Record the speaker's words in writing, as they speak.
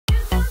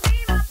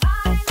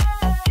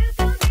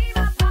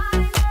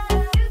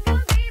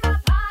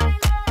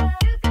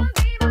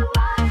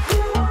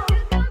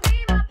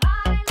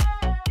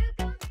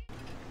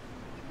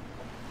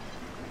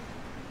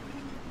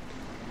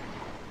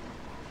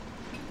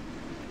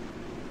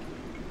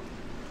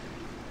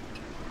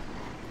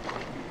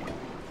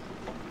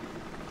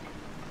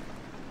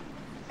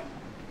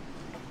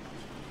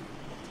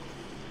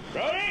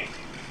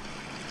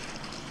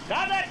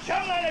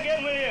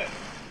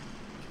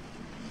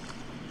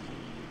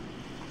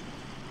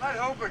Let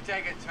Hooper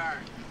take a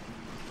turn.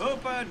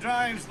 Hooper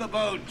drives the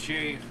boat,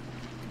 Chief.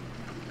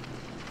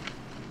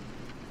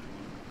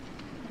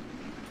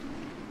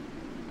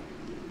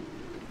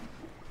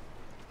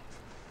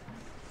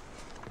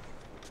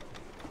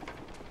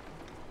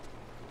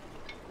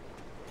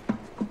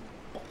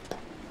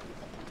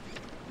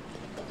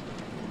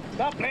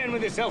 Stop playing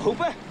with yourself,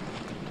 Hooper.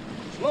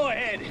 Slow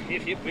ahead,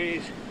 if you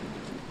please.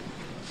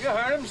 You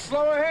heard him.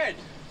 Slow ahead.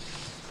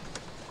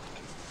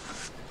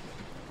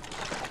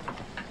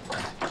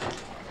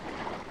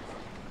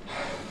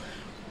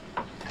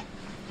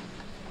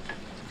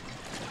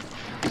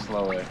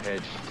 Slow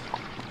ahead.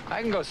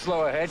 I can go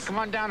slow ahead. Come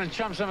on down and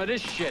chum some of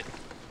this shit.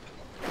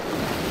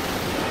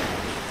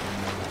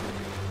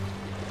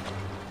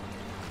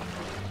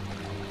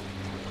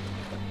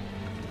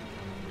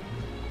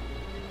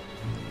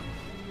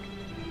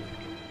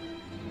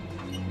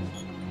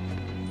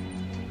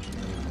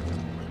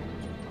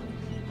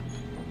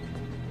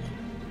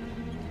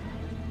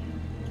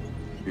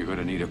 You're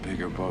gonna need a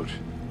bigger boat.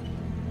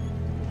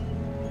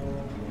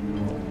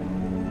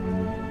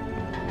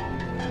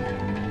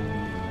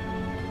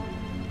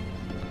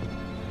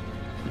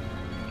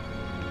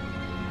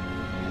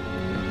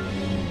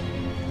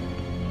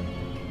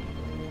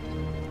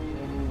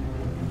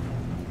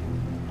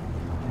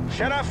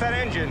 Shut off that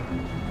engine.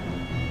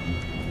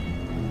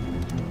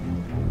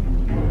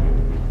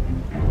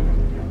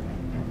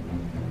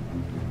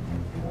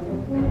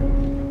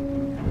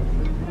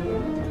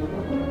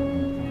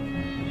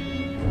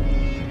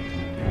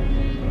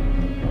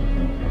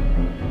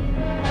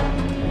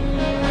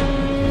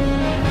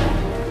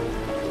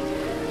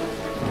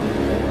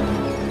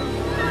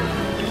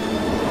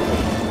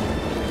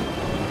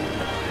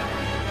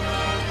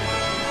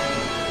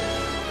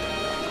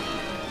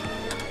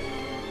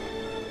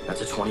 That's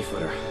a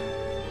 20-footer.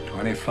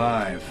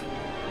 25.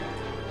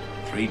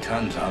 3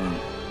 tons on them.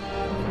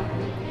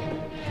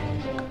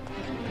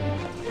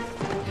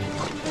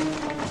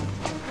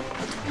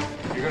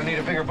 You're gonna need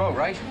a bigger boat,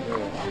 right?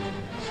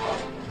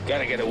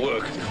 Gotta get it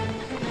work.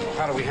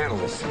 How do we handle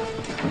this?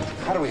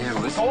 How do we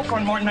handle this? Hold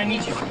on, Martin, I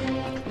need you.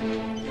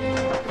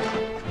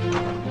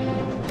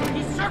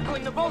 He's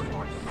circling the boat,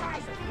 Martin.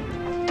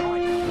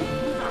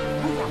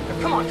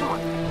 Come on, come on.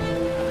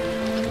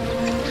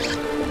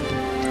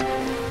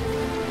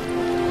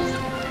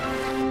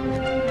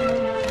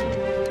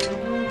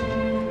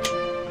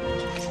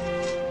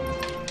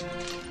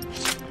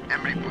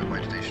 Amity Point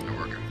Light Station to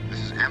Orca. This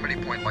is Amity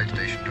Point Light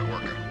Station to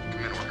Orca.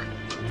 Come in, Orca.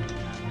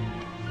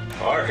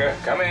 Orca,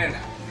 come in.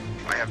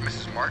 I have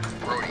Mrs. Mark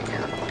Brody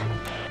here.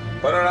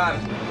 Put her on.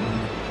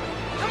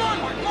 Come on,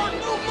 Martin, Martin,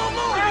 move, move,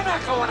 move! We're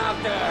not going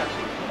out there.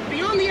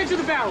 Beyond the edge of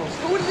the barrels.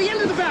 Go to the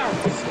end of the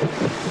barrels.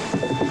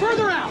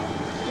 Further out.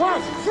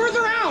 What?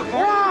 Further out.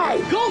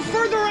 Why? Go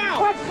further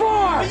out. What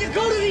for? Will you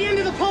go to the end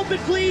of the pulpit,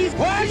 please?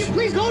 What? Will you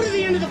please go to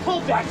the end of the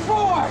pulpit? What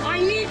for? I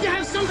need to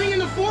have something in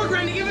the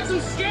foreground to give it some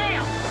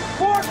scale.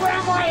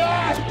 Foreground my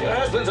ass! Your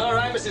husband's all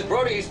right, Mrs.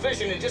 Brody. He's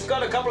fishing. He just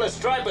got a couple of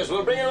stripers.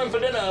 We'll bring him in for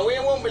dinner. We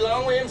won't be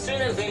long. We haven't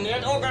seen anything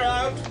yet. Orca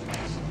out.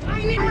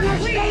 I need I'm to not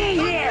please. staying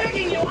I'm here.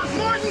 begging you.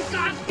 Martin,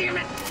 God damn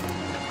it.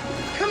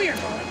 Come here,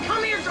 darling.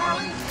 Come here,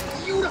 darling.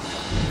 Beautiful.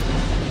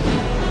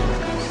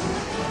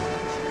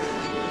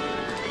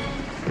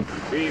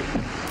 Chief,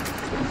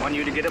 want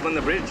you to get up on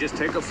the bridge. Just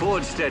take a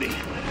forward steady.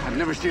 I've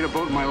never steered a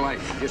boat in my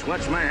life. Just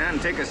watch my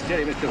hand. Take a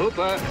steady, Mr.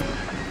 Hooper.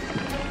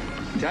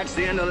 Attach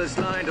the end of this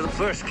line to the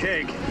first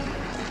keg.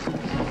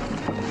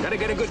 Gotta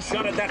get a good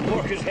shot at that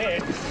worker's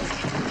head.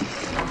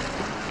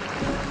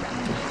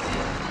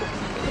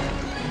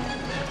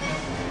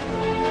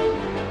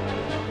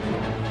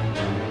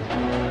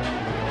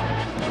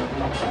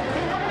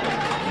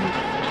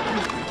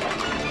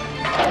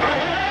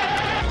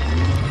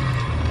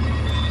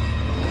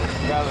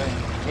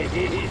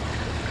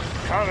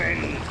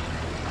 Coming.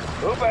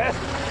 Hooper,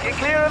 get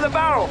clear of the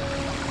barrel.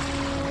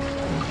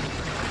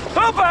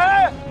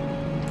 Hooper!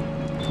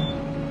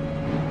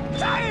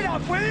 Tie it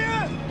up, will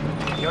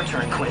you? Your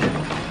turn, Quinn.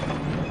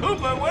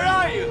 Hooper, where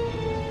are you?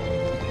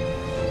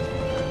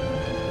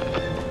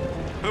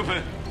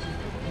 Hooper,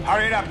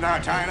 hurry it up now,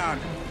 tie it on.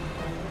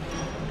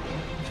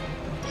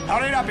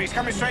 Hurry it up, he's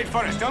coming straight for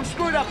us. Don't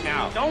screw it up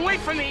now. Don't wait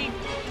for me.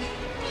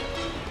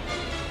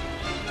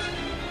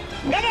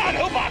 Come on,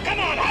 Hooper, come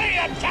on, hurry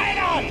up, tie it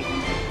on!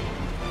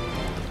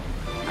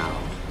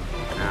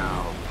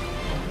 Now.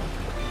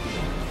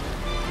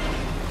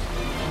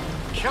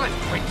 Kill it,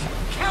 quick.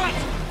 Kill it!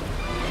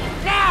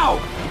 Now!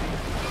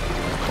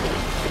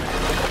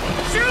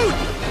 Shoot!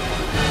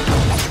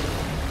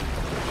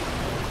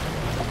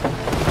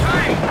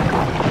 Hey!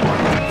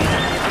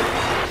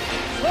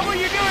 What were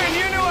you doing?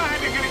 You knew I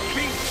had to get a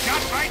clean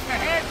shot right in the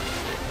head.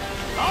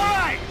 All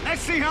right,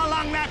 let's see how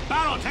long that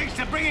barrel takes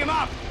to bring him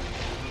up.